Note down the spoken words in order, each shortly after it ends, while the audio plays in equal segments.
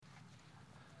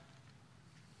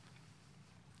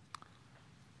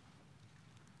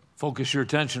Focus your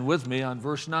attention with me on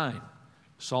verse 9.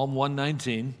 Psalm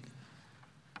 119,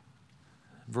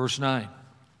 verse 9.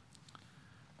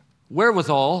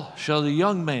 Wherewithal shall the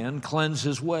young man cleanse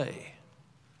his way?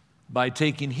 By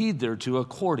taking heed thereto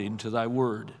according to thy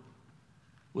word.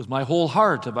 With my whole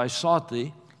heart have I sought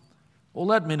thee. O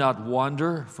let me not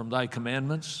wander from thy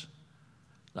commandments.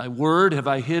 Thy word have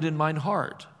I hid in mine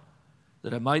heart,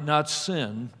 that I might not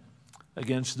sin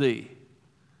against thee.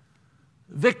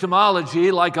 Victimology,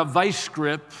 like a vice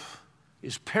grip,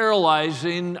 is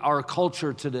paralyzing our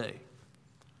culture today.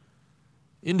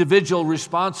 Individual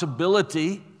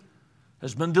responsibility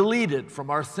has been deleted from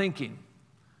our thinking.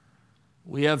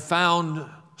 We have found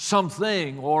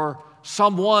something or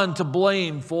someone to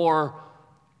blame for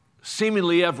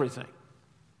seemingly everything.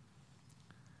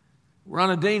 We're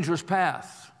on a dangerous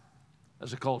path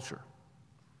as a culture.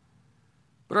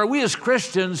 But are we as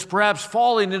Christians perhaps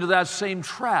falling into that same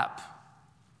trap?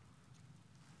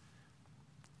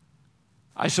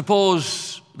 I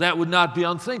suppose that would not be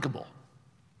unthinkable.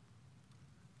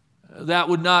 That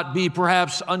would not be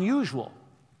perhaps unusual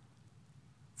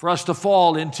for us to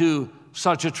fall into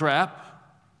such a trap.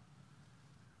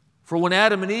 For when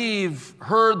Adam and Eve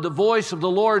heard the voice of the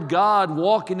Lord God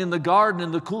walking in the garden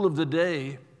in the cool of the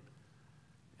day,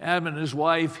 Adam and his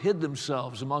wife hid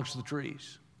themselves amongst the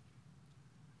trees.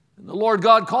 And the Lord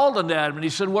God called unto Adam, and he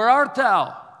said, Where art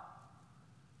thou?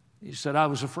 He said, I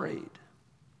was afraid,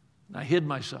 and I hid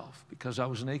myself because I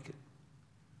was naked.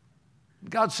 And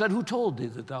God said, Who told thee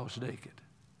that thou wast naked?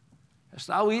 Hast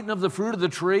thou eaten of the fruit of the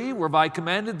tree whereof I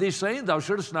commanded thee, saying, Thou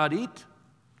shouldest not eat?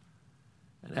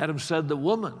 And Adam said, The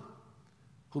woman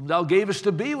whom thou gavest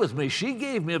to be with me, she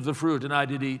gave me of the fruit, and I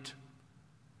did eat.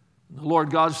 And the Lord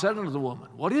God said unto the woman,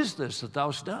 What is this that thou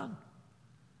hast done?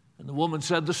 And the woman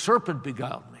said, The serpent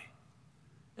beguiled me,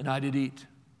 and I did eat.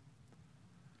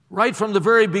 Right from the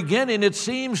very beginning, it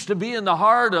seems to be in the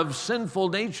heart of sinful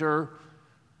nature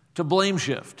to blame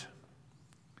shift.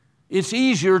 It's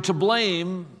easier to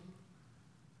blame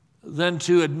than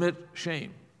to admit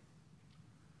shame.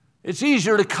 It's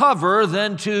easier to cover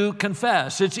than to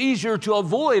confess. It's easier to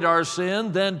avoid our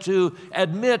sin than to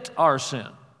admit our sin.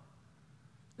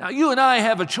 Now, you and I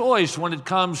have a choice when it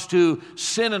comes to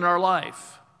sin in our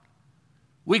life.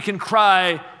 We can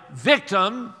cry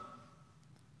victim,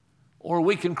 or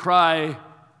we can cry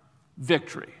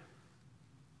victory.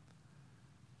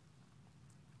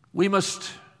 We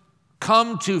must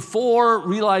come to 4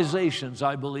 realizations,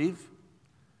 I believe,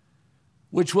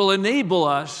 which will enable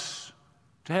us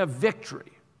to have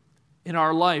victory in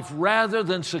our life rather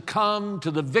than succumb to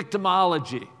the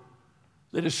victimology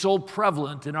that is so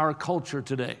prevalent in our culture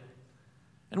today.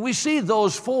 And we see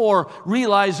those 4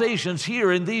 realizations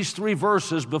here in these 3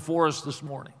 verses before us this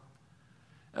morning.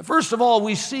 First of all,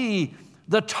 we see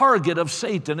the target of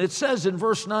Satan. It says in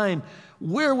verse 9,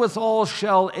 Wherewithal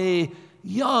shall a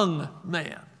young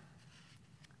man.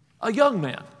 A young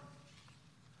man.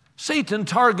 Satan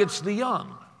targets the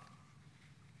young.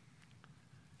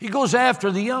 He goes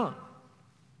after the young.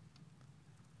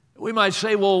 We might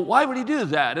say, well, why would he do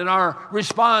that? And our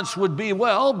response would be,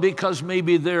 well, because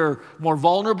maybe they're more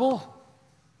vulnerable,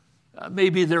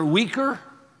 maybe they're weaker,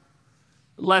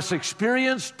 less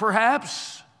experienced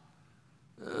perhaps.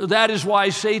 That is why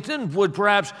Satan would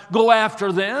perhaps go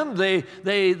after them.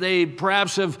 They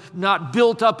perhaps have not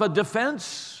built up a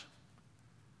defense.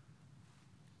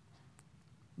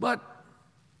 But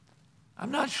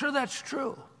I'm not sure that's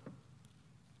true.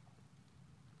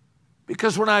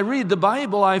 Because when I read the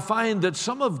Bible, I find that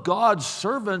some of God's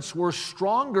servants were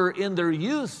stronger in their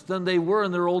youth than they were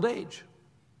in their old age.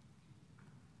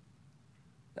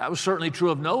 That was certainly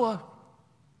true of Noah.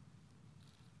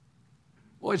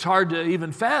 Well, it's hard to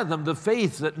even fathom the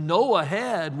faith that Noah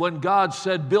had when God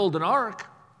said, build an ark.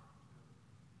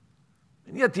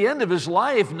 And yet at the end of his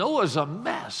life, Noah's a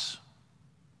mess.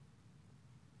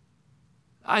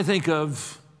 I think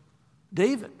of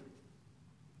David.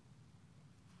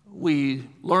 We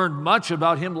learned much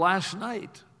about him last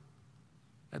night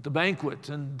at the banquet.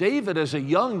 And David as a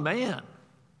young man,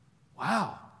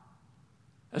 wow,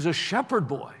 as a shepherd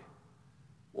boy,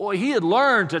 boy, he had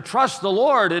learned to trust the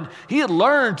Lord, and he had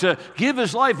learned to give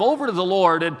his life over to the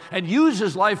Lord and use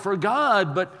his life for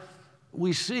God. But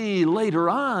we see later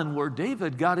on where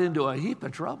David got into a heap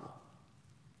of trouble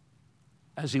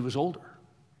as he was older.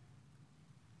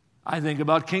 I think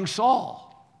about King Saul.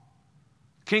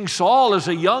 King Saul, as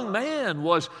a young man,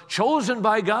 was chosen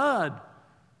by God,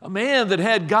 a man that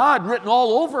had God written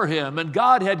all over him, and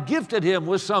God had gifted him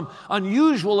with some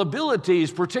unusual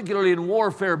abilities, particularly in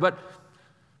warfare. But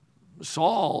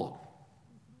Saul,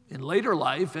 in later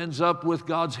life, ends up with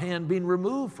God's hand being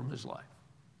removed from his life.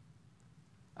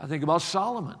 I think about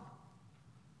Solomon.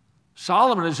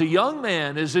 Solomon, as a young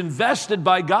man, is invested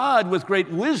by God with great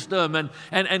wisdom,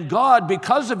 and God,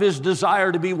 because of his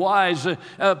desire to be wise,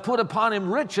 put upon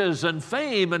him riches and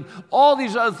fame and all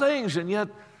these other things. And yet,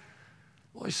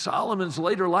 boy, Solomon's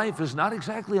later life is not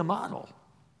exactly a model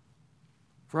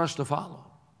for us to follow.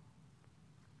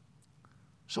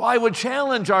 So I would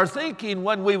challenge our thinking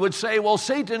when we would say, well,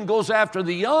 Satan goes after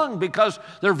the young because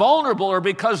they're vulnerable or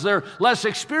because they're less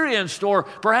experienced or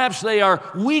perhaps they are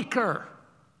weaker.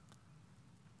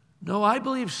 No, I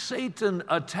believe Satan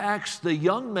attacks the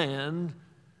young man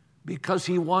because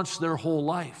he wants their whole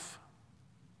life.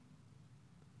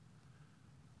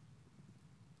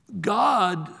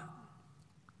 God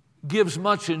gives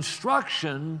much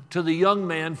instruction to the young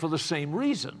man for the same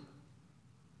reason.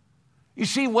 You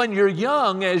see, when you're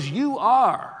young, as you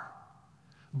are,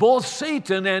 both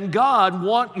Satan and God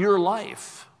want your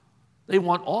life. They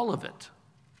want all of it.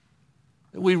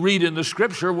 We read in the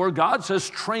scripture where God says,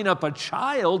 train up a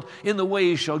child in the way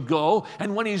he shall go,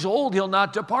 and when he's old, he'll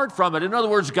not depart from it. In other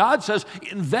words, God says,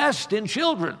 invest in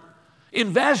children.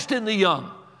 Invest in the young.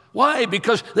 Why?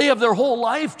 Because they have their whole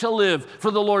life to live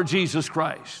for the Lord Jesus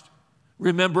Christ.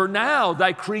 Remember now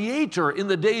thy Creator in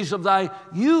the days of thy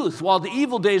youth, while the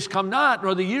evil days come not,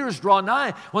 nor the years draw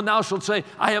nigh, when thou shalt say,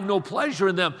 I have no pleasure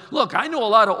in them. Look, I know a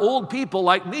lot of old people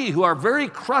like me who are very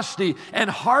crusty and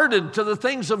hardened to the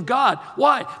things of God.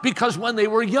 Why? Because when they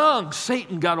were young,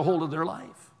 Satan got a hold of their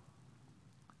life.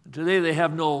 And today they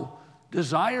have no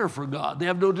desire for God. They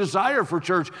have no desire for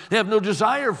church. They have no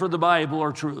desire for the Bible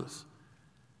or truth.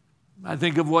 I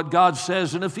think of what God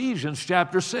says in Ephesians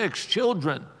chapter 6,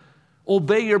 children,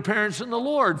 obey your parents in the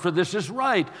Lord, for this is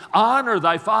right. Honor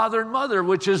thy father and mother,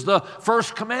 which is the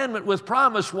first commandment with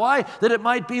promise. Why? That it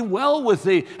might be well with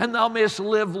thee, and thou mayest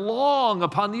live long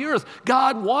upon the earth.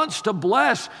 God wants to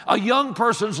bless a young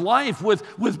person's life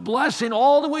with blessing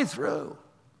all the way through.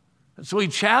 And so he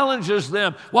challenges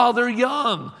them while they're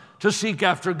young to seek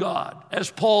after God,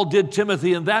 as Paul did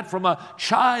Timothy, and that from a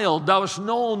child thou hast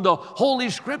known the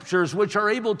holy scriptures, which are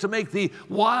able to make thee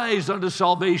wise unto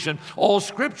salvation. All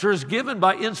scripture is given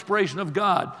by inspiration of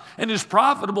God, and is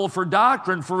profitable for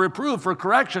doctrine, for reproof, for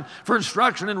correction, for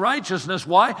instruction in righteousness.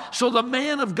 Why? So the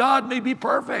man of God may be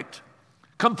perfect,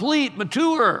 complete,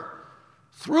 mature,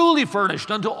 thoroughly furnished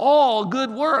unto all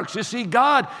good works. You see,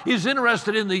 God is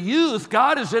interested in the youth.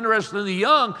 God is interested in the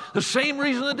young, the same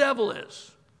reason the devil is.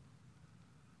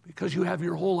 Because you have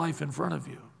your whole life in front of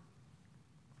you.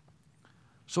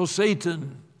 So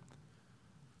Satan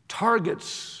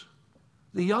targets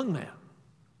the young man.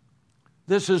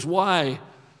 This is why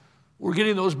we're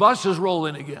getting those buses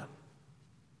rolling again.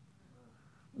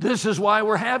 This is why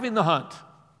we're having the hunt.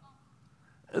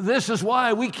 This is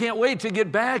why we can't wait to get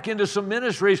back into some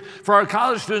ministries for our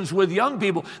college students with young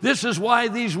people. This is why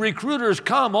these recruiters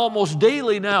come almost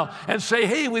daily now and say,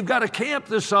 hey, we've got a camp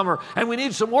this summer and we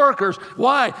need some workers.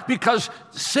 Why? Because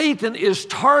Satan is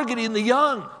targeting the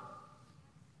young.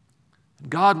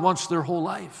 God wants their whole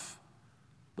life,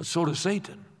 but so does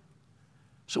Satan.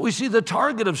 So we see the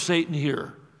target of Satan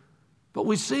here, but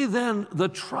we see then the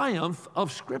triumph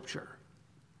of Scripture.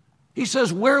 He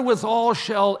says, wherewithal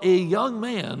shall a young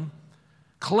man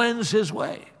cleanse his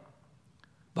way?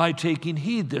 By taking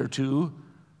heed thereto,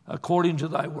 according to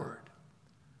thy word.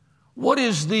 What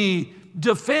is the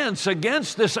defense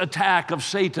against this attack of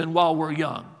Satan while we're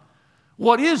young?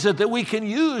 What is it that we can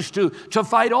use to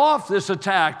fight off this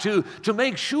attack, to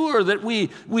make sure that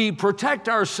we protect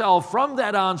ourselves from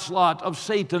that onslaught of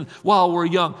Satan while we're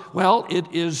young? Well,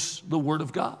 it is the Word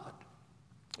of God.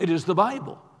 It is the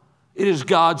Bible. It is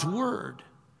God's word.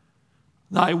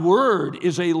 Thy word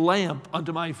is a lamp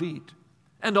unto my feet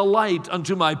and a light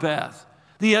unto my path.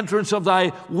 The entrance of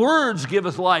thy words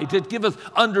giveth light. It giveth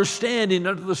understanding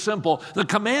unto the simple. The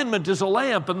commandment is a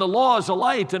lamp, and the law is a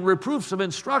light, and reproofs of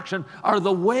instruction are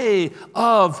the way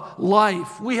of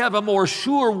life. We have a more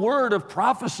sure word of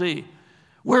prophecy,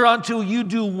 whereunto you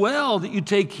do well that you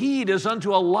take heed as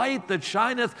unto a light that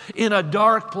shineth in a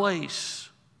dark place.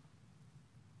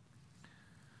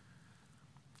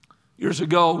 Years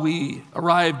ago, we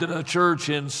arrived at a church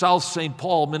in South St.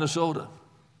 Paul, Minnesota.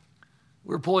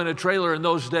 We were pulling a trailer in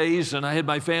those days, and I had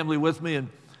my family with me, and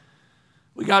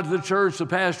we got to the church. The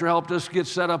pastor helped us get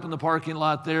set up in the parking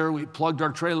lot there. We plugged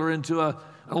our trailer into an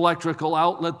electrical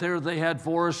outlet there they had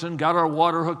for us and got our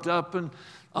water hooked up and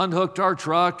unhooked our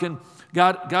truck and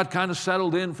got kind of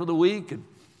settled in for the week. And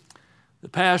the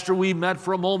pastor, we met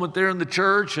for a moment there in the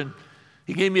church, and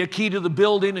he gave me a key to the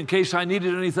building in case I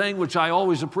needed anything, which I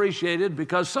always appreciated,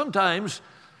 because sometimes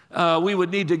we would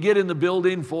need to get in the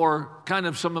building for kind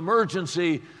of some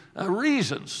emergency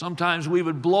reasons. Sometimes we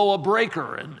would blow a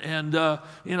breaker, and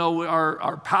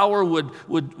our power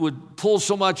would pull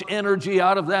so much energy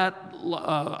out of that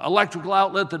electrical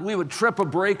outlet that we would trip a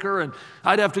breaker, and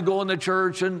I'd have to go in the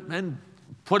church and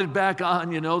put it back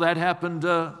on. That happened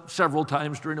several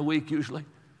times during a week usually.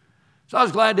 So I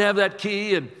was glad to have that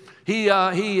key, and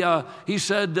he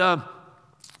said,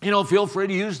 feel free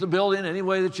to use the building any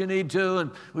way that you need to,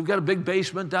 and we've got a big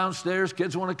basement downstairs.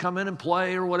 Kids want to come in and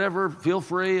play or whatever, feel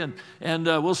free, and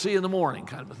we'll see you in the morning,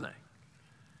 kind of a thing.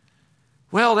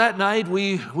 Well, that night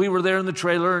we were there in the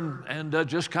trailer and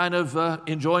just kind of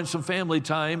enjoying some family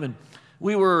time, and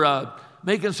we were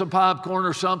making some popcorn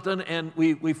or something, and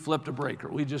we flipped a breaker.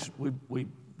 The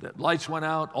lights went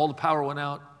out, all the power went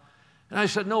out, and I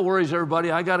said, no worries,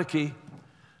 everybody, I got a key.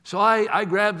 So I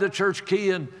grabbed the church key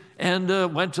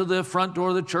and went to the front door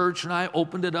of the church, and I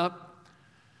opened it up.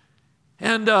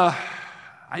 And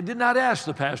I did not ask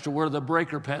the pastor where the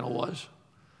breaker panel was,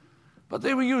 but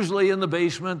they were usually in the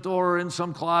basement or in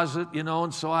some closet,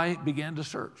 and so I began to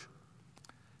search.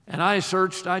 And I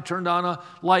searched. I turned on a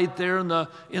light there in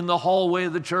the hallway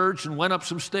of the church and went up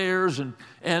some stairs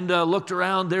and looked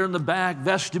around there in the back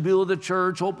vestibule of the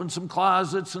church, opened some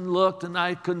closets and looked, and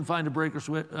I couldn't find a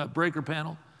breaker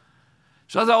panel.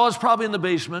 So I thought, well, it's probably in the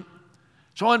basement.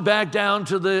 So I went back down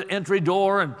to the entry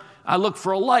door, and I looked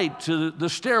for a light to the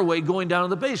stairway going down to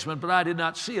the basement, but I did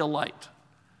not see a light.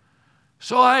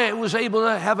 So I was able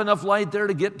to have enough light there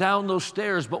to get down those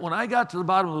stairs, but when I got to the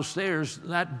bottom of those stairs,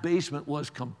 that basement was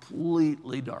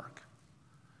completely dark.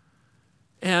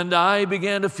 And I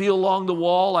began to feel along the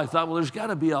wall. I thought, well, there's got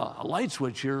to be a light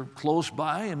switch here close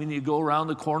by. I mean, you go around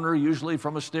the corner, usually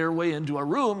from a stairway into a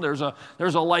room. There's a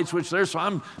light switch there. So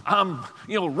I'm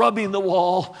rubbing the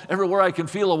wall everywhere I can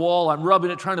feel a wall. I'm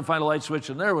rubbing it, trying to find a light switch,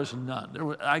 and there was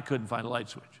none. I couldn't find a light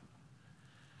switch.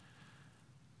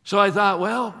 So I thought,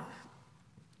 well,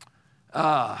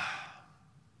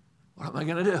 what am I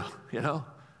going to do?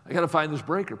 I got to find this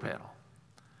breaker panel.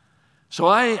 So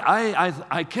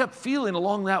I kept feeling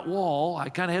along that wall. I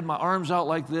kind of had my arms out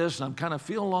like this, and I'm kind of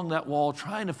feeling along that wall,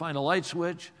 trying to find a light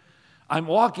switch. I'm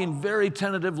walking very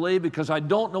tentatively because I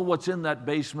don't know what's in that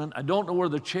basement. I don't know where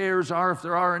the chairs are, if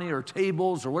there are any, or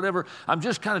tables or whatever. I'm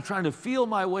just kind of trying to feel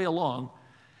my way along.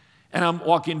 And I'm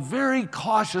walking very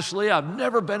cautiously. I've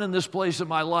never been in this place in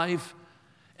my life.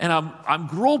 And I'm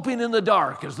groping in the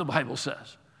dark, as the Bible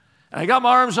says. And I got my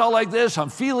arms out like this. I'm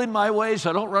feeling my way so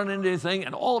I don't run into anything.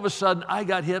 And all of a sudden, I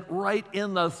got hit right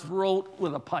in the throat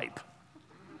with a pipe.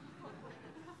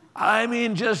 I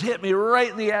mean, just hit me right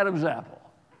in the Adam's apple.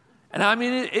 And I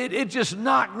mean, it just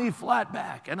knocked me flat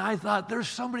back. And I thought, there's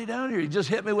somebody down here. He just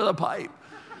hit me with a pipe.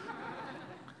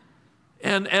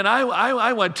 And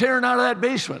I went tearing out of that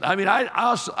basement. I mean, I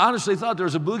honestly thought there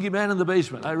was a boogeyman in the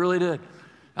basement. I really did.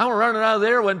 I went running out of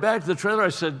there, went back to the trailer. I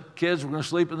said, kids, we're going to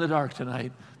sleep in the dark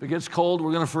tonight. If it gets cold,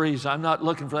 we're going to freeze. I'm not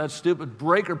looking for that stupid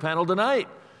breaker panel tonight.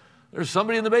 There's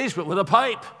somebody in the basement with a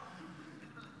pipe.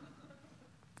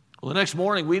 Well, the next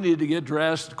morning, we needed to get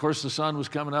dressed. Of course, the sun was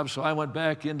coming up, so I went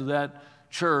back into that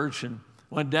church and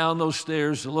went down those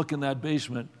stairs to look in that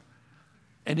basement.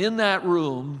 And in that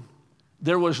room,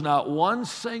 there was not one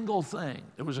single thing.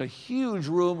 There was a huge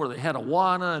room where they had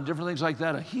Awana and different things like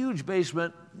that, a huge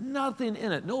basement, nothing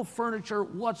in it, no furniture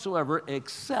whatsoever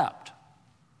except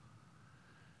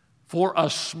for a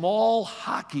small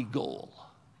hockey goal.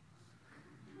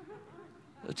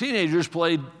 The teenagers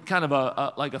played kind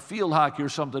of like a field hockey or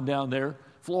something down there,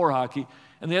 floor hockey,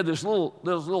 and they had this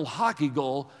little hockey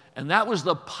goal, and that was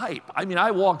the pipe. I mean,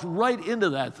 I walked right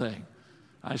into that thing.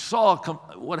 I saw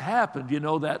what happened,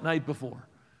 that night before.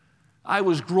 I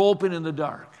was groping in the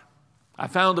dark. I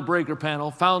found the breaker panel,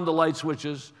 found the light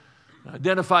switches,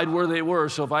 identified where they were,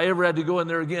 so if I ever had to go in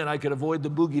there again, I could avoid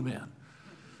the boogeyman.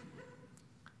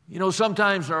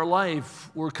 Sometimes in our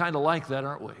life, we're kind of like that,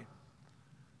 aren't we?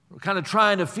 We're kind of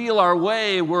trying to feel our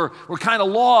way. We're kind of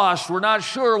lost. We're not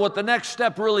sure what the next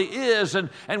step really is, and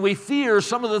we fear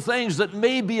some of the things that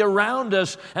may be around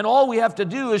us, and all we have to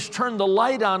do is turn the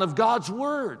light on of God's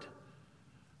Word.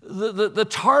 The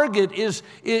target is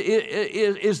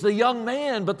the young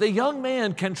man, but the young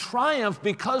man can triumph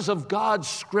because of God's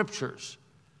Scriptures.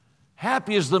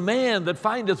 Happy is the man that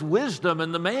findeth wisdom,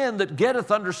 and the man that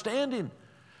getteth understanding.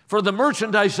 For the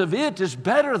merchandise of it is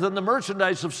better than the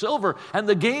merchandise of silver, and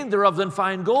the gain thereof than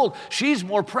fine gold. She's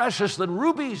more precious than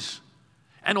rubies.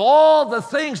 And all the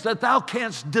things that thou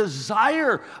canst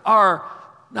desire are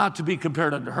not to be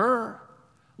compared unto her.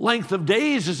 Length of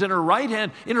days is in her right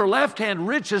hand, in her left hand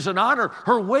riches and honor.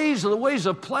 Her ways are the ways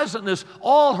of pleasantness.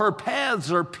 All her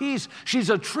paths are peace. She's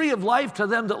a tree of life to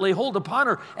them that lay hold upon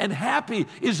her, and happy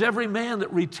is every man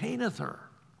that retaineth her.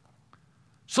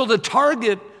 So the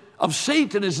target of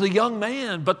Satan is the young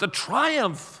man, but the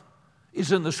triumph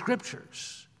is in the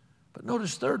Scriptures. But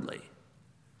notice thirdly,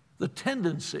 the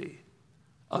tendency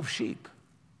of sheep.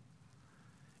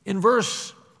 In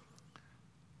verse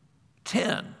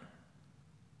 10,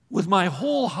 with my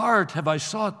whole heart have I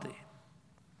sought thee.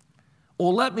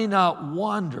 O let me not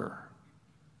wander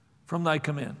from thy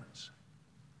commandments.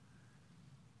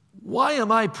 Why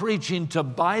am I preaching to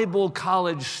Bible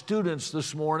college students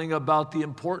this morning about the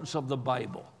importance of the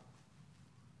Bible?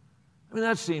 I mean,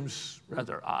 that seems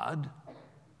rather odd.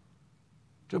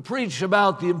 To preach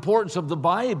about the importance of the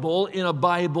Bible in a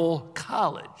Bible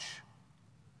college.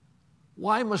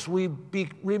 Why must we be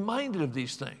reminded of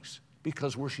these things?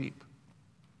 Because we're sheep.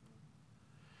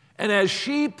 And as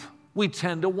sheep, we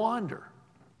tend to wander.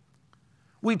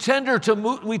 We tend to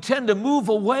move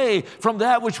away from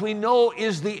that which we know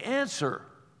is the answer.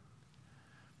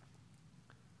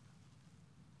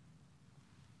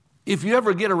 If you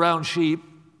ever get around sheep,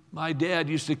 my dad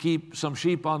used to keep some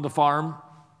sheep on the farm.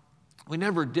 We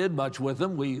never did much with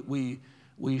them.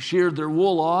 We sheared their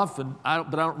wool off, but I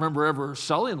don't remember ever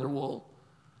selling their wool.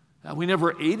 We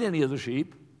never ate any of the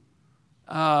sheep.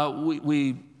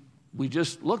 We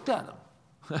just looked at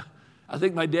them. I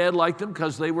think my dad liked them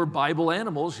because they were Bible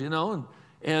animals,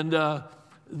 and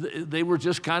they were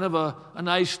just kind of a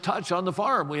nice touch on the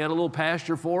farm. We had a little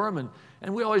pasture for them,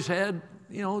 and we always had,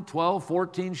 12,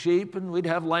 14 sheep, and we'd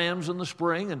have lambs in the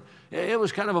spring, and it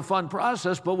was kind of a fun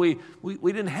process, but we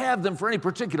didn't have them for any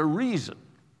particular reason.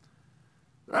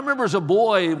 But I remember as a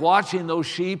boy watching those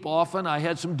sheep often. I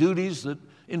had some duties that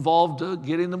involved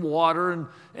getting them water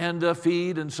and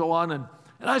feed and so on, and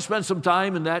I spent some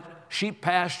time in that sheep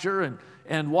pasture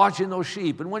and watching those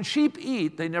sheep. And when sheep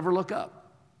eat, they never look up.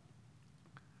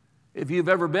 If you've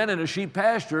ever been in a sheep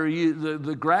pasture,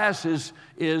 the grass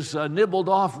is nibbled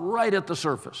off right at the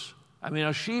surface. I mean,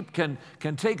 a sheep can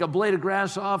take a blade of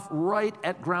grass off right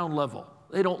at ground level.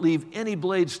 They don't leave any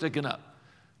blade sticking up.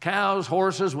 Cows,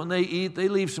 horses, when they eat, they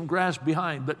leave some grass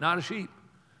behind, but not a sheep.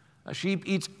 A sheep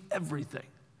eats everything.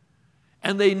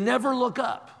 And they never look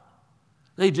up.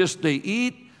 They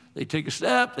eat, they take a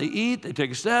step, they eat, they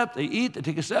take a step, they eat, they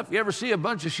take a step. If you ever see a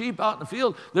bunch of sheep out in the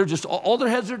field, they're just, all their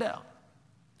heads are down.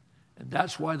 And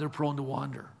that's why they're prone to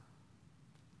wander.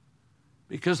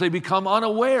 Because they become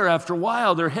unaware after a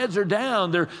while. Their heads are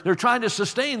down. They're trying to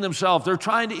sustain themselves. They're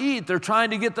trying to eat. They're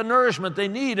trying to get the nourishment they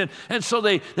need. And so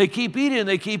they keep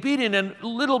eating, and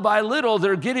little by little,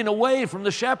 they're getting away from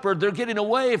the shepherd. They're getting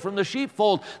away from the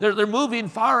sheepfold. They're moving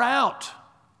far out.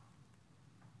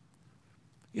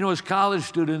 As college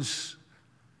students,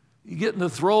 you get in the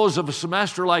throes of a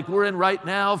semester like we're in right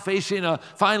now, facing a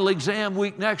final exam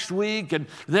week next week, and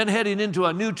then heading into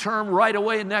a new term right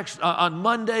away on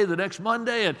Monday, the next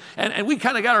Monday, and we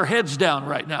kind of got our heads down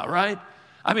right now, right?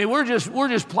 I mean, we're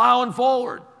just plowing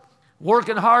forward,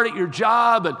 working hard at your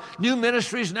job, and new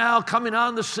ministries now coming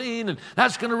on the scene, and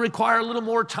that's going to require a little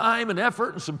more time and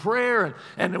effort and some prayer,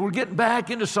 and we're getting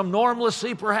back into some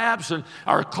normalcy perhaps, and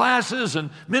our classes and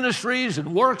ministries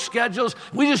and work schedules.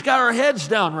 We just got our heads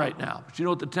down right now. But you know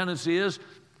what the tendency is?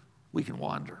 We can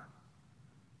wander.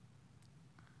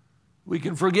 We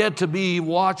can forget to be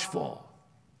watchful.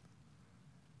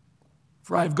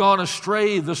 For I've gone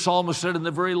astray, the psalmist said in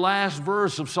the very last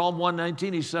verse of Psalm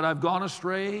 119, he said, I've gone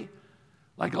astray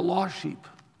like a lost sheep.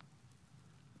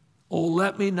 Oh,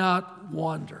 let me not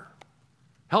wander.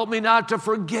 Help me not to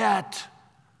forget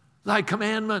thy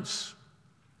commandments.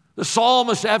 The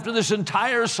psalmist, after this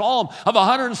entire psalm of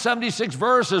 176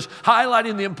 verses,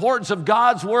 highlighting the importance of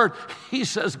God's word, he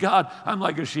says, God, I'm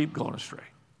like a sheep going astray.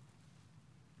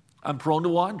 I'm prone to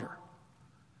wander.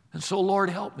 And so,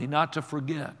 Lord, help me not to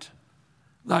forget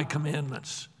thy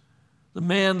commandments. The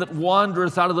man that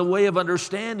wandereth out of the way of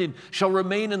understanding shall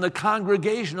remain in the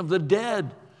congregation of the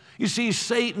dead. You see,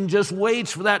 Satan just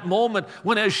waits for that moment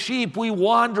when as sheep we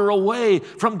wander away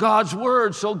from God's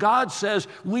word. So God says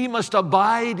we must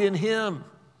abide in him.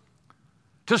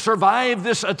 To survive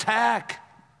this attack,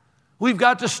 we've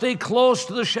got to stay close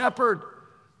to the shepherd.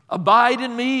 Abide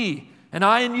in me, and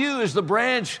I in you, as the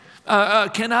branch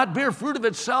cannot bear fruit of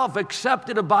itself except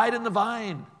it abide in the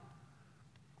vine.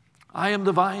 I am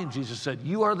the vine, Jesus said.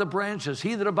 You are the branches.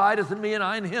 He that abideth in me and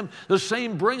I in him, the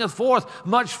same bringeth forth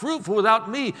much fruit, for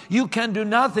without me you can do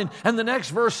nothing. And the next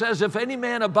verse says, if any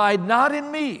man abide not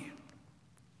in me,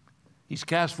 he's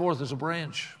cast forth as a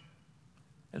branch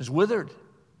and is withered.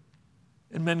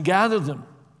 And men gather them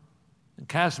and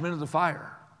cast them into the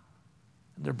fire,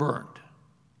 and they're burned.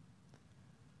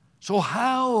 So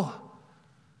how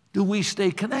do we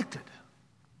stay connected?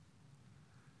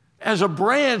 As a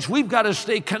branch, we've got to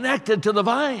stay connected to the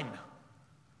vine.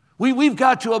 We've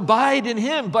got to abide in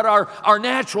him, but our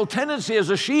natural tendency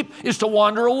as a sheep is to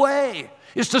wander away,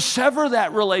 is to sever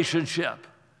that relationship.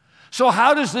 So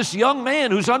how does this young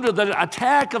man who's under the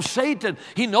attack of Satan,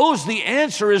 he knows the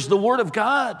answer is the Word of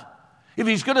God. If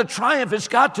he's going to triumph, it's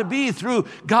got to be through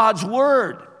God's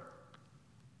Word.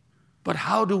 But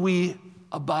how do we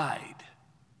abide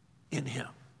in him?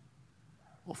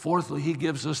 Well, fourthly, he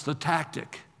gives us the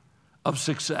tactic of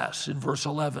success in verse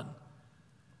 11.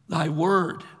 Thy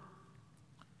word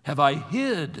have I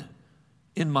hid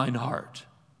in mine heart,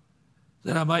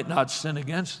 that I might not sin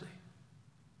against thee.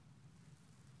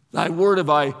 Thy word have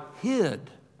I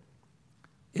hid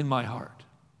in my heart.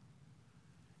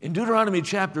 In Deuteronomy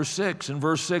chapter 6 and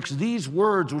verse 6, these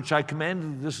words which I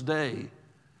commanded this day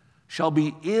shall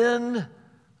be in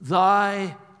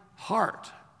thy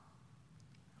heart.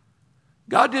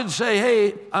 God didn't say,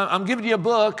 hey, I'm giving you a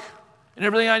book, and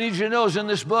everything I need you to know is in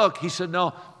this book. He said,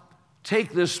 no,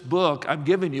 take this book I'm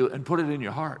giving you and put it in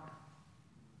your heart.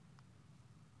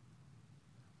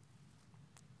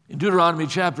 In Deuteronomy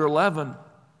chapter 11,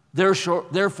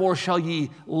 therefore shall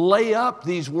ye lay up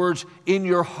these words in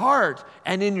your heart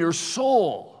and in your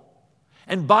soul,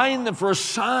 and bind them for a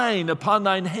sign upon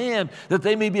thine hand, that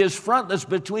they may be as frontlets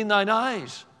between thine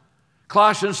eyes.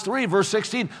 Colossians 3, verse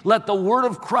 16, let the word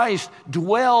of Christ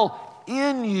dwell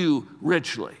in you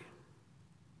richly.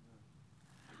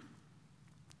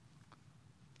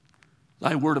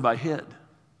 Thy word have I hid.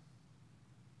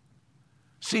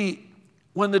 See,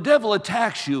 when the devil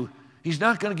attacks you, he's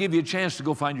not going to give you a chance to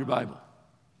go find your Bible.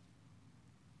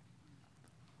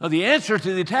 Now, the answer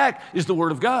to the attack is the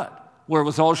Word of God.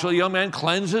 Wherewithal shall a young man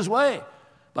cleanse his way?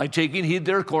 By taking heed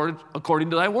thereof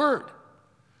according to thy word.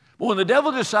 But when the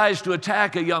devil decides to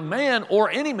attack a young man, or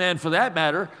any man for that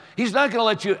matter, he's not going to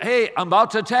let you, hey, I'm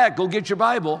about to attack, go get your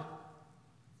Bible.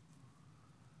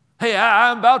 Hey,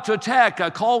 I'm about to attack,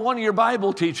 call one of your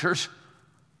Bible teachers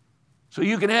so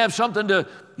you can have something to,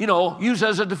 use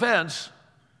as a defense.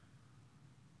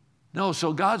 No,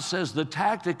 so God says the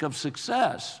tactic of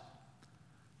success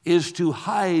is to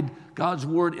hide God's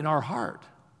word in our heart,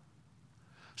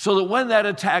 so that when that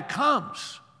attack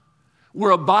comes,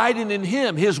 we're abiding in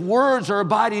him. His words are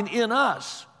abiding in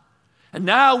us. And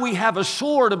now we have a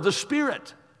sword of the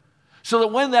Spirit, so that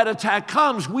when that attack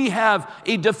comes, we have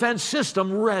a defense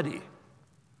system ready.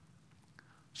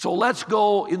 So let's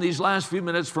go in these last few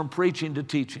minutes from preaching to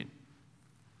teaching.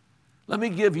 Let me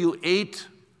give you 8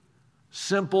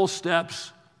 simple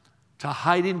steps to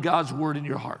hiding God's word in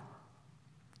your heart.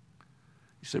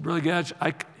 You say, Brother Gatch,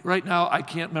 right now I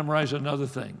can't memorize another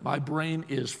thing. My brain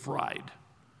is fried.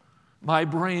 My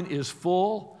brain is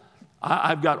full.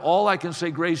 I've got all I can say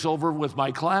grace over with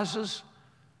my classes.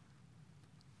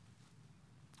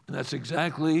 And that's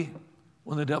exactly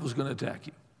when the devil's going to attack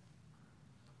you.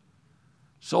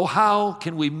 So how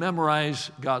can we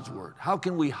memorize God's word? How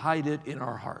can we hide it in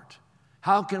our heart?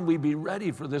 How can we be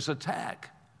ready for this attack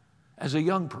as a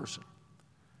young person?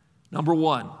 Number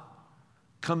 1,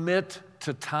 commit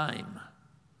to time.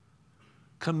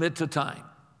 Commit to time.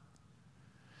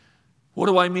 What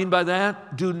do I mean by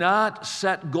that? Do not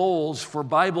set goals for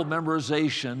Bible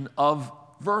memorization of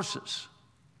verses.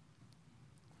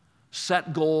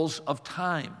 Set goals of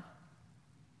time.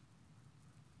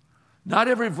 Not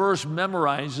every verse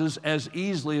memorizes as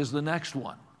easily as the next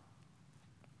one.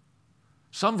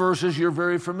 Some verses you're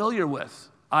very familiar with.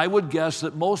 I would guess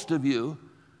that most of you,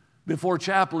 before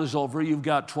chapel is over, you've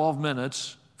got 12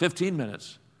 minutes, 15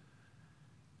 minutes,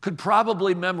 could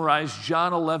probably memorize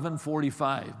John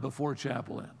 11:45 before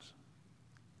chapel ends.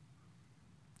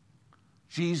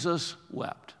 Jesus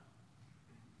wept.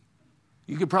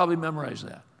 You could probably memorize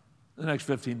that in the next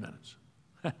 15 minutes.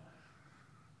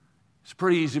 It's a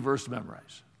pretty easy verse to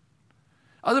memorize.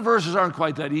 Other verses aren't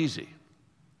quite that easy.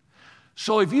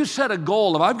 So if you set a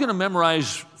goal of, I'm going to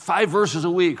memorize 5 verses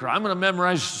a week, or I'm going to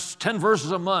memorize 10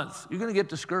 verses a month, you're going to get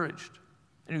discouraged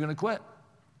and you're going to quit.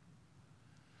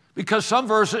 Because some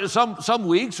verses, some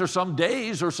weeks or some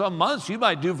days or some months you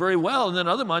might do very well, and then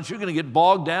other months you're going to get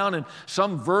bogged down in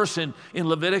some verse in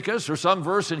Leviticus or some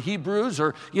verse in Hebrews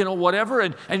or whatever,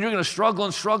 and you're going to struggle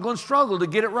and struggle and struggle to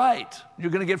get it right.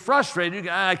 You're going to get frustrated.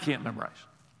 I can't memorize.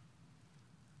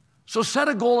 So set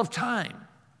a goal of time.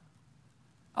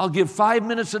 I'll give 5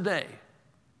 minutes a day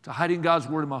to hiding God's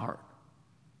word in my heart.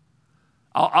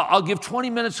 I'll give 20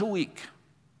 minutes a week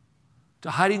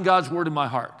to hiding God's word in my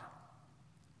heart.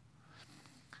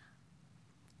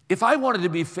 If I wanted to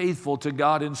be faithful to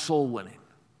God in soul winning,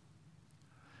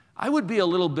 I would be a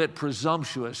little bit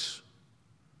presumptuous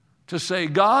to say,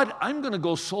 God, I'm going to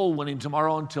go soul winning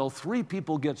tomorrow until 3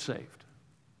 people get saved.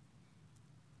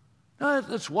 Now,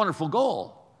 that's a wonderful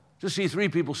goal. to see 3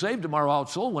 people saved tomorrow out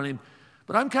soul winning,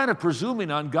 but I'm kind of presuming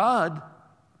on God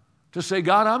to say,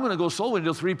 God, I'm going to go soul winning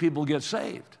until 3 people get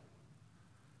saved.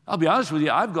 I'll be honest with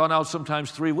you, I've gone out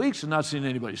sometimes 3 weeks and not seen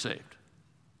anybody saved.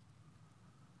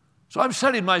 So I'm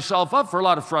setting myself up for a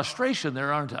lot of frustration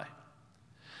there, aren't I?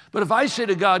 But if I say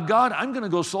to God, God, I'm going to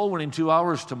go soul winning 2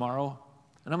 hours tomorrow,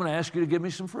 and I'm going to ask you to give me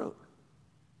some fruit.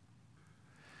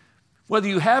 Whether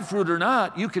you have fruit or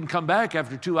not, you can come back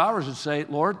after 2 hours and say,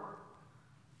 Lord,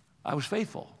 I was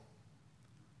faithful.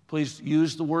 Please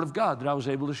use the Word of God that I was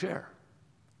able to share.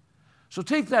 So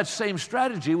take that same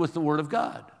strategy with the Word of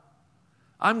God.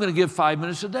 I'm going to give 5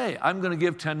 minutes a day. I'm going to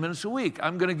give 10 minutes a week.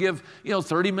 I'm going to give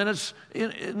 30 minutes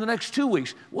in the next 2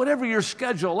 weeks. Whatever your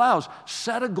schedule allows,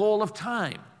 set a goal of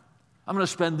time. I'm going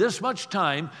to spend this much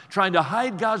time trying to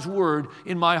hide God's Word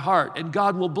in my heart, and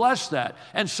God will bless that.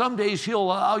 And some days He'll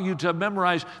allow you to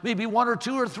memorize maybe 1 or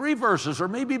 2 or 3 verses, or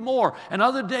maybe more. And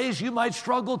other days you might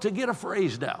struggle to get a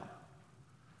phrase down.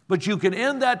 But you can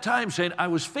end that time saying, I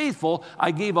was faithful.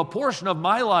 I gave a portion of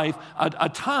my life, a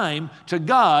time to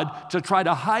God to try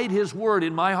to hide His Word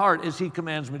in my heart as He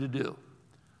commands me to do.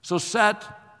 So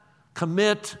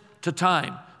commit to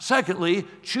time. Secondly,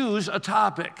 choose a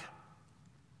topic.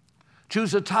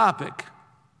 Choose a topic.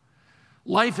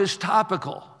 Life is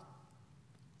topical.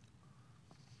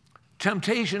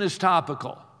 Temptation is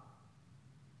topical.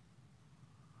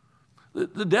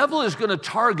 The devil is going to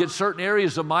target certain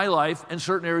areas of my life and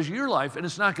certain areas of your life, and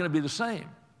it's not going to be the same.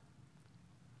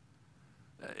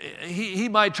 He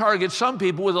might target some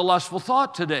people with a lustful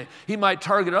thought today. He might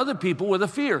target other people with a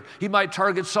fear. He might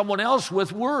target someone else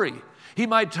with worry. He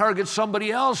might target somebody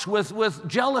else with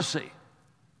jealousy.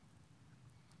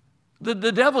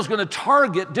 The devil's going to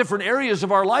target different areas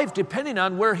of our life depending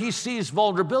on where he sees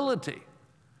vulnerability.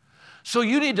 So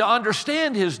you need to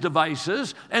understand his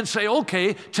devices and say,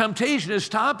 okay, temptation is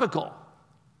topical.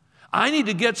 I need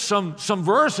to get some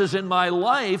verses in my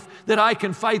life that I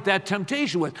can fight that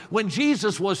temptation with. When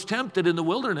Jesus was tempted in the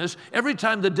wilderness, every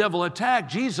time the devil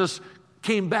attacked, Jesus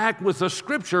came back with a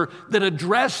scripture that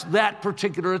addressed that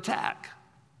particular attack.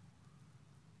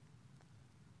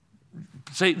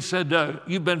 Satan said,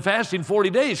 you've been fasting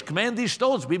 40 days. Command these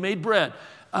stones to be made bread.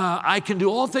 I can do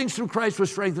all things through Christ who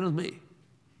strengtheneth me.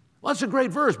 Well, that's a great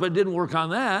verse, but it didn't work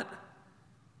on that.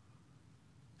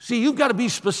 See, you've got to be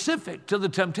specific to the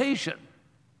temptation.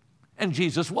 And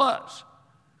Jesus was.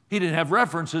 He didn't have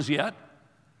references yet.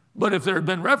 But if there had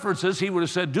been references, he would have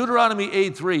said, Deuteronomy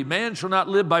 8:3, man shall not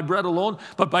live by bread alone,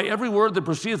 but by every word that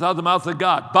proceedeth out of the mouth of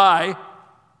God.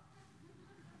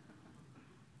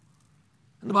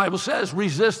 And the Bible says,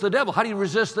 resist the devil. How do you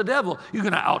resist the devil? You're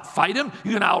going to outfight him?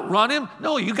 You're going to outrun him?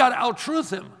 No, you got to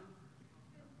out-truth him.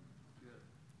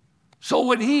 So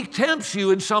when he tempts you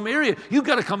in some area, you've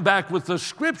got to come back with the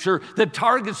scripture that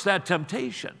targets that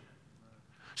temptation.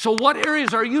 So what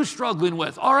areas are you struggling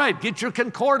with? All right, get your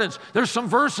concordance. There's some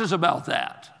verses about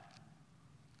that.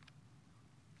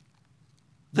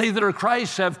 They that are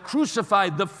Christ have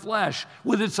crucified the flesh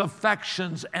with its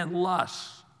affections and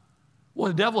lusts.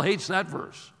 Well, the devil hates that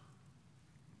verse.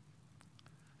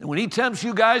 And when he tempts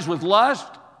you guys with lust,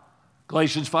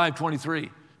 Galatians 5:23,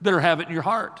 better have it in your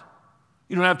heart.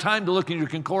 You don't have time to look in your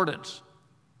concordance.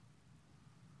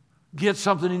 Get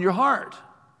something in your heart.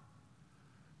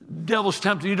 The devil's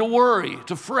tempting you to worry,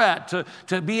 to fret,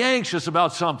 to be anxious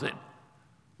about something.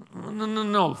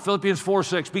 No. Philippians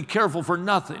 4:6, be careful for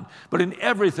nothing, but in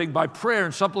everything by prayer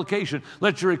and supplication,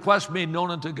 let your requests be made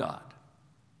known unto God.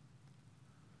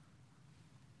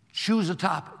 Choose a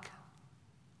topic.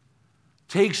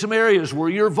 Take some areas where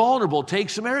you're vulnerable. Take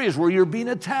some areas where you're being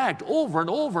attacked over and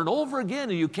over and over again,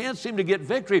 and you can't seem to get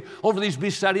victory over these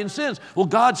besetting sins. Well,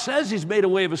 God says He's made a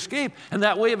way of escape, and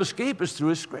that way of escape is through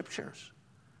His scriptures.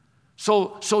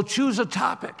 So choose a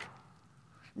topic.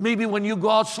 Maybe when you go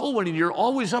out soul winning, you're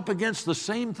always up against the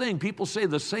same thing. People say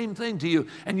the same thing to you,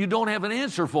 and you don't have an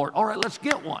answer for it. All right, let's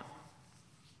get one.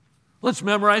 Let's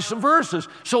memorize some verses.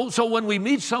 So when we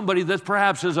meet somebody that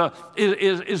perhaps is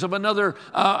of another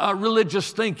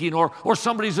religious thinking, or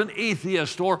somebody's an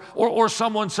atheist, or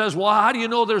someone says, well, how do you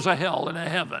know there's a hell and a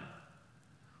heaven?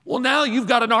 Well, now you've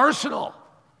got an arsenal.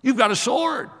 You've got a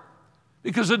sword.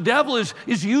 Because the devil is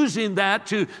using that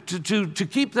to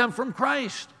keep them from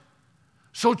Christ.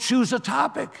 So choose a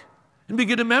topic and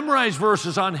begin to memorize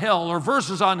verses on hell, or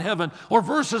verses on heaven, or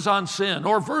verses on sin,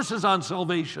 or verses on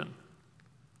salvation.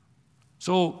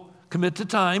 So commit to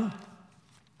time,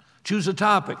 choose a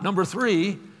topic. Number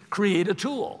 3, create a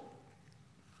tool.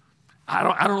 I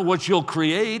don't know what you'll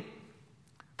create.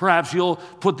 Perhaps you'll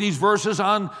put these verses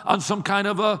on some kind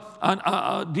of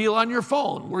a deal on your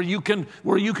phone where you can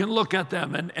look at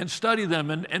them and study them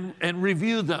and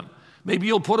review them. Maybe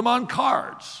you'll put them on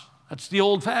cards. That's the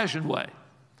old-fashioned way.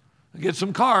 Get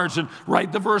some cards and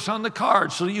write the verse on the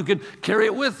card so that you can carry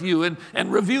it with you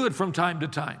and review it from time to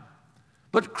time.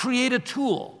 But create a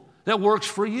tool that works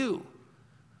for you.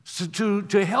 So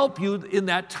to help you in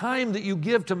that time that you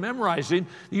give to memorizing.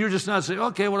 You're just not saying,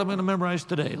 okay, what am I going to memorize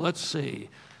today? Let's see.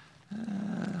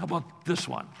 How about this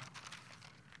one?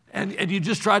 And you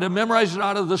just try to memorize it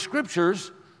out of the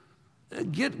scriptures.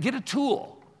 Get a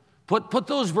tool. Put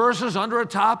those verses under a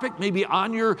topic, maybe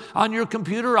on your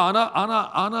computer, on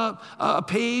a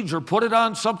page, or put it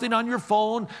on something on your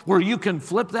phone where you can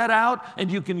flip that out and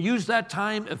you can use that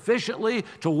time efficiently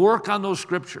to work on those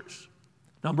scriptures.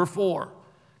 Number 4,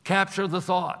 capture the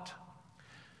thought.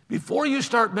 Before you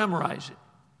start memorizing,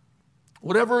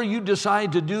 whatever you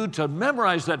decide to do to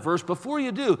memorize that verse, before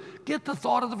you do, get the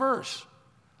thought of the verse.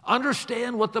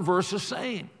 Understand what the verse is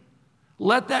saying.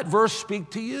 Let that verse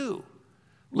speak to you.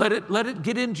 Let it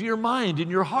get into your mind, in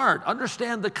your heart.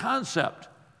 Understand the concept.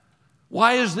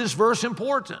 Why is this verse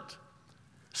important?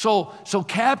 So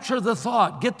capture the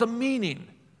thought. Get the meaning.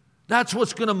 That's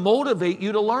what's going to motivate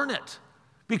you to learn it.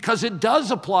 Because it does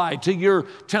apply to your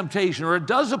temptation, or it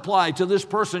does apply to this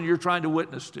person you're trying to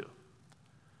witness to.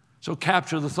 So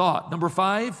capture the thought. Number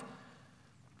 5,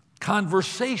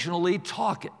 conversationally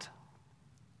talk it.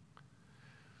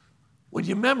 When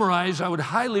you memorize, I would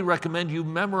highly recommend you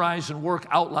memorize and work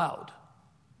out loud.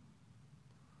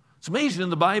 It's amazing in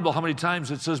the Bible how many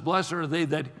times it says, blessed are they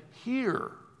that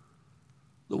hear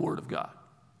the word of God.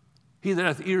 He that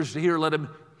hath ears to hear, let him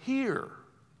hear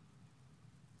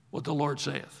what the Lord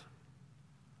saith.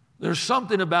 There's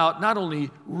something about not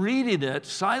only reading it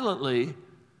silently,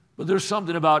 but there's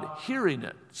something about hearing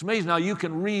it. It's amazing how you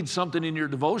can read something in your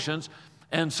devotions,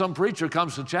 and some preacher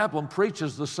comes to chapel and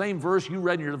preaches the same verse you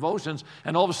read in your devotions,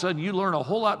 and all of a sudden you learn a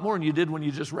whole lot more than you did when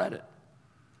you just read it.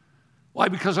 Why?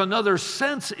 Because another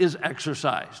sense is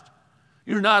exercised.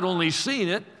 You're not only seeing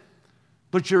it,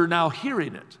 but you're now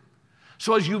hearing it.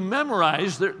 So as you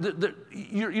memorize,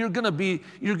 you're going to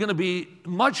be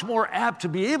much more apt to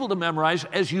be able to memorize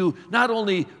as you not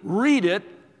only read it,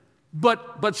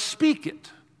 but speak it.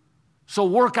 So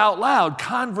work out loud,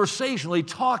 conversationally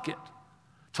talk it.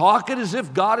 Talk it as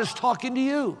if God is talking to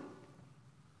you.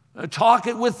 Talk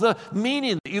it with the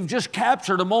meaning that you've just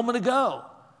captured a moment ago.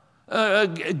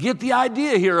 Get the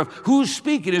idea here of who's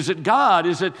speaking. Is it God?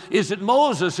 Is it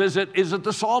Moses? Is it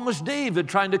the psalmist David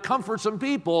trying to comfort some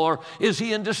people? Or is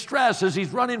he in distress as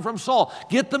he's running from Saul?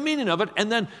 Get the meaning of it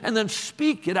and then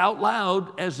speak it out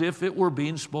loud as if it were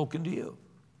being spoken to you.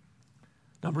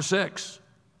 Number 6,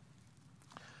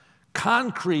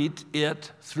 concrete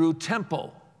it through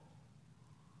tempo.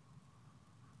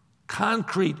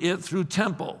 Concrete it through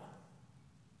tempo.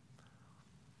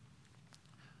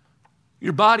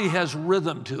 Your body has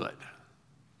rhythm to it.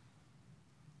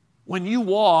 When you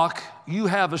walk, you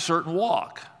have a certain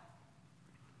walk.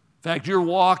 In fact, your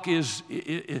walk is,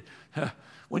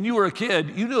 when you were a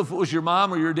kid, you knew if it was your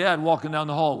mom or your dad walking down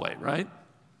the hallway, right?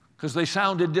 Because they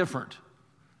sounded different.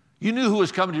 You knew who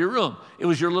was coming to your room. It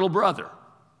was your little brother,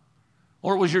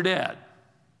 or it was your dad.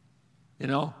 You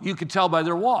know, you could tell by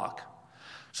their walk.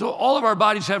 So all of our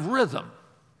bodies have rhythm.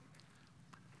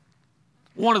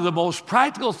 One of the most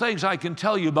practical things I can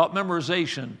tell you about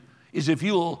memorization is if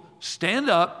you will stand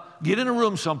up, get in a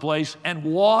room someplace, and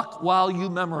walk while you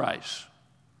memorize.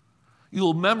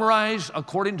 You'll memorize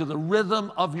according to the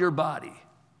rhythm of your body.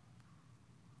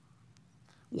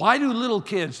 Why do little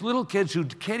kids who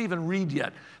can't even read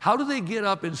yet, how do they get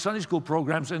up in Sunday school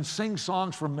programs and sing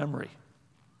songs from memory?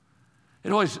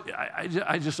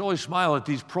 I just always smile at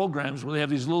these programs where they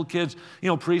have these little kids,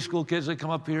 preschool kids that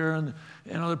come up here, and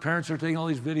their parents are taking all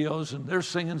these videos and they're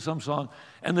singing some song,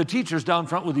 and the teacher's down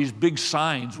front with these big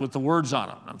signs with the words on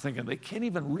them. I'm thinking, they can't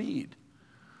even read.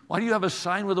 Why do you have a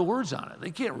sign with the words on it? They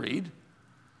can't read.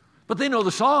 But they know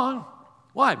the song.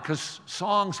 Why? Because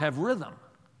songs have rhythm.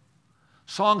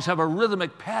 Songs have a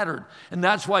rhythmic pattern, and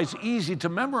that's why it's easy to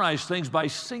memorize things by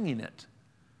singing it.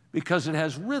 Because it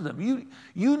has rhythm.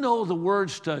 You know the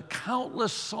words to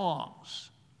countless songs.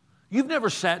 You've never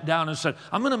sat down and said,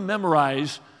 I'm going to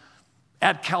memorize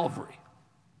At Calvary.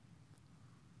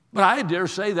 But I dare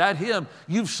say that hymn,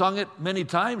 you've sung it many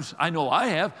times. I know I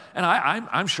have. And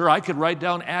I'm sure I could write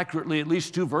down accurately at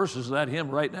least 2 verses of that hymn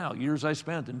right now. Years I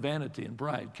spent in vanity and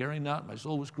pride, caring not, my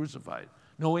soul was crucified.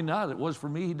 Knowing not, it was for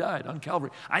me he died on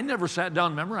Calvary. I never sat down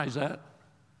and memorized that.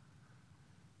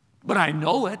 But I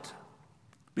know it.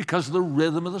 Because of the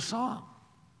rhythm of the song.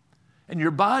 And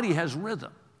your body has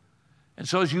rhythm. And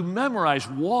so as you memorize,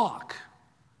 walk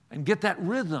and get that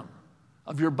rhythm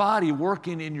of your body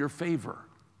working in your favor.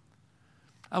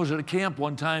 I was at a camp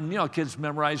one time. Kids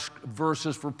memorize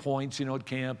verses for points, at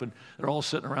camp, and they're all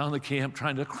sitting around the camp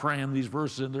trying to cram these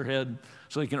verses in their head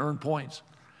so they can earn points.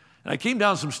 And I came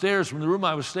down some stairs from the room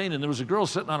I was staying in. There was a girl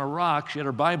sitting on a rock. She had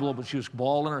her Bible open, but she was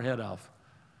bawling her head off.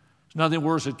 There's nothing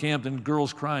worse at camp than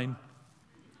girls crying.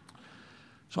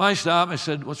 So I stopped. I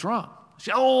said, "What's wrong?"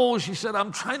 She said,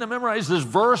 "I'm trying to memorize this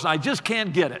verse. I just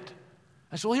can't get it."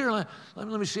 I said, "Well, here, let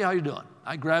me see how you're doing."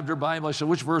 I grabbed her Bible. I said,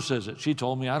 "Which verse is it?" She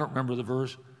told me. I don't remember the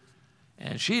verse.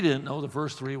 And she didn't know the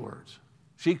first 3 words.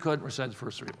 She couldn't recite the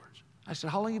first 3 words. I said,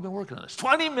 "How long have you been working on this?"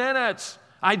 20 minutes.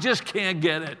 I just can't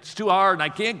get it. It's too hard, and I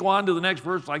can't go on to the next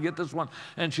verse till I get this one.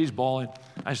 And she's bawling.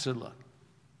 I said, "Look,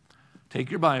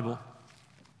 take the Bible,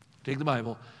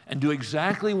 and do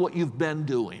exactly what you've been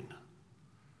doing.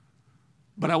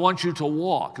 But I want you to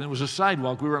walk." And there was a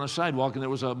sidewalk. We were on a sidewalk, and there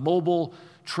was a mobile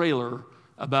trailer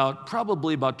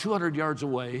probably about 200 yards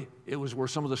away. It was where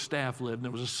some of the staff lived, and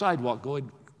there was a sidewalk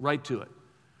going right to it.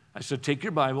 I said, "Take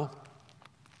your Bible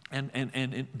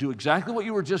and do exactly what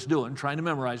you were just doing, trying to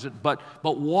memorize it, but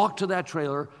walk to that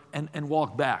trailer and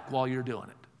walk back while you're doing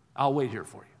it. I'll wait here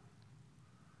for you."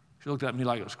 She looked at me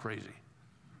like I was crazy.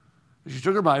 She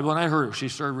took her Bible, and I heard her. She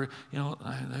started,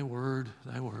 thy word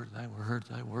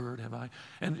have I.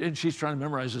 And she's trying to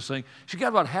memorize this thing. She got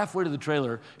about halfway to the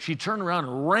trailer. She turned around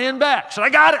and ran back. Said, I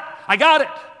got it.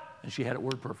 And she had it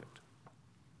word perfect.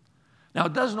 Now,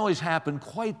 it doesn't always happen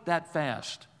quite that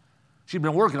fast. She'd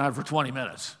been working on it for 20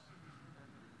 minutes.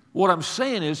 What I'm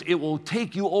saying is it will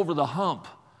take you over the hump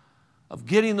of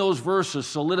getting those verses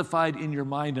solidified in your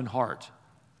mind and heart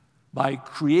by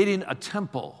creating a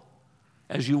tempo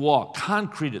as you walk.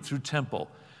 Concrete it through tempo.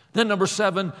 Then number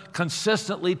 7,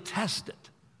 consistently test it.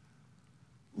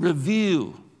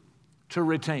 Review to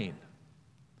retain.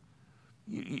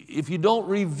 If you don't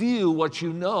review what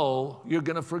you know, you're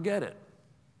going to forget it.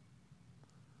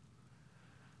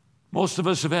 Most of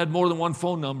us have had more than one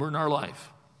phone number in our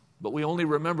life, but we only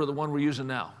remember the one we're using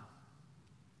now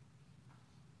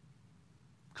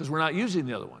because we're not using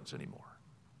the other ones anymore.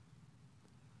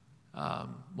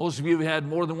 Most of you have had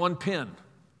more than one PIN.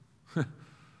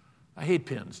 I hate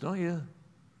PINs, don't you?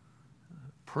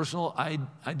 Personal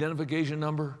identification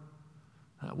number.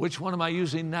 Which one am I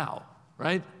using now,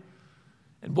 right?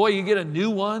 And boy, you get a new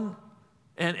one,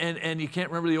 and you can't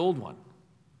remember the old one.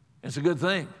 It's a good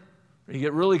thing. You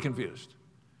get really confused.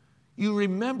 You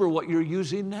remember what you're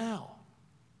using now.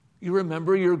 You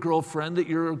remember your girlfriend that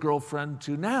you're a girlfriend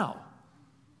to now.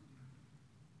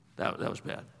 That was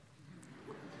bad.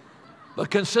 But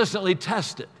consistently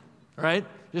test it, right?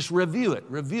 Just review it.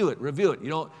 If you don't review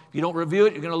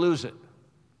it, you're going to lose it.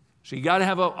 So you got to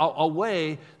have a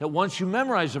way that once you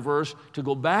memorize a verse, to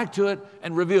go back to it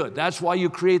and review it. That's why you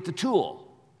create the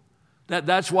tool.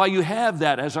 That's why you have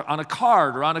that on a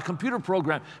card or on a computer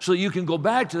program, so that you can go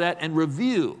back to that and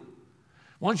review.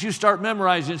 Once you start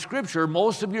memorizing Scripture,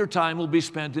 most of your time will be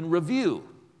spent in review.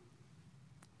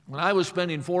 When I was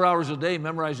spending 4 hours a day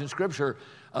memorizing Scripture,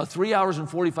 3 hours and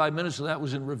 45 minutes of that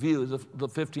was in review. The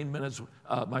 15 minutes,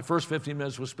 my first 15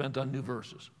 minutes was spent on new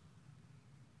verses.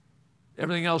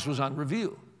 Everything else was on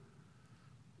review.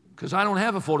 Because I don't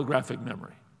have a photographic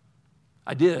memory.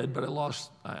 I did, but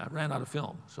I ran out of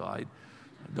film, so I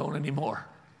don't anymore.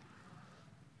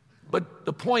 But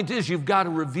the point is, you've got to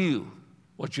review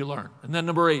what you learn. And then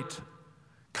number 8,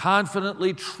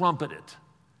 confidently trumpet it.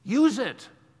 Use it.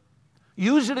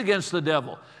 Use it against the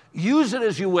devil. Use it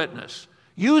as you witness.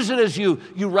 Use it as you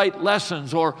write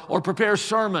lessons or prepare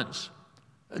sermons.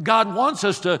 God wants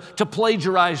us to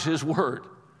plagiarize His Word.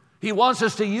 He wants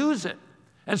us to use it.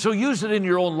 And so use it in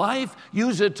your own life.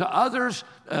 Use it to others.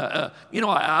 I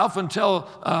often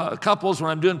tell couples when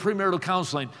I'm doing premarital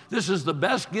counseling, this is the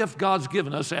best gift God's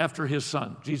given us after His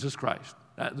Son, Jesus Christ.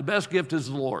 The best gift is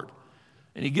the Lord.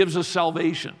 And He gives us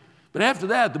salvation. But after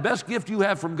that, the best gift you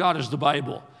have from God is the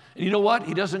Bible. And you know what?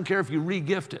 He doesn't care if you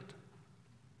re-gift it.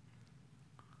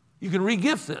 You can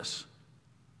re-gift this.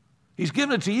 He's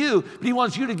given it to you, but He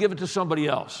wants you to give it to somebody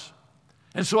else.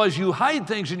 And so as you hide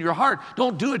things in your heart,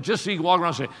 don't do it just so you can walk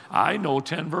around and say, I know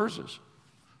 10 verses.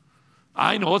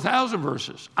 I know 1,000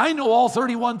 verses. I know all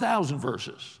 31,000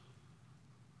 verses.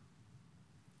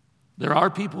 There are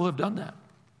people who have done that.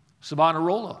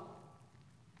 Savonarola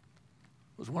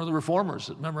was one of the reformers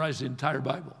that memorized the entire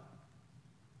Bible.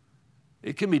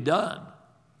 It can be done.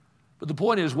 But the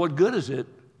point is, what good is it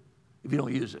if you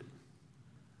don't use it?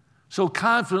 So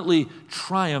confidently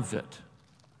triumph it.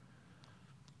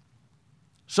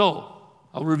 So,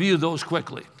 I'll review those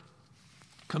quickly.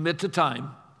 Commit to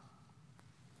time.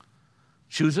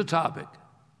 choose a topic,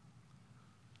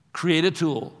 create a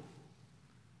tool,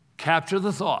 capture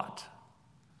the thought,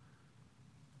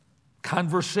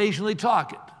 conversationally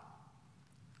talk it,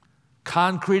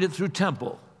 concrete it through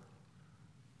temple,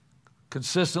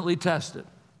 consistently test it,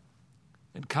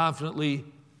 and confidently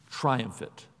triumph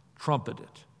it, trumpet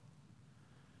it.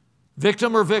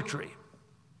 Victim or victory?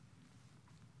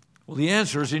 Well, the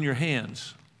answer is in your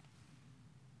hands.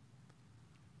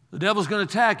 The devil's going to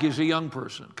attack you as a young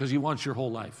person because he wants your whole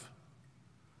life.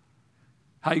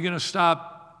 How are you going to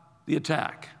stop the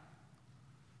attack?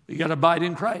 You got to abide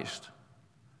in Christ.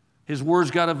 His word's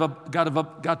got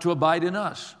to abide in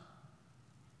us.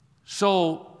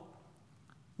 So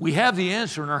we have the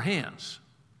answer in our hands.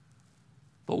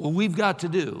 But what we've got to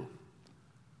do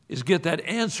is get that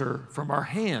answer from our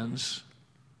hands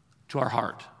to our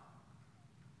heart.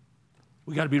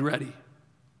 We got to be ready.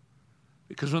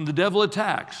 Because when the devil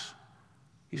attacks,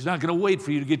 he's not going to wait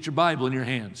for you to get your Bible in your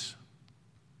hands.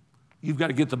 You've got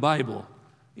to get the Bible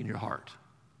in your heart.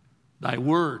 Thy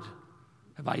word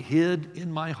have I hid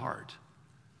in my heart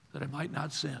that I might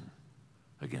not sin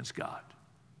against God.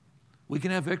 We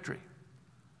can have victory.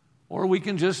 Or we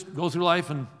can just go through life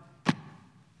and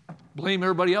blame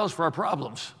everybody else for our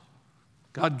problems.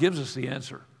 God gives us the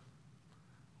answer.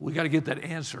 We got to get that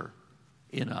answer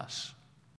in us.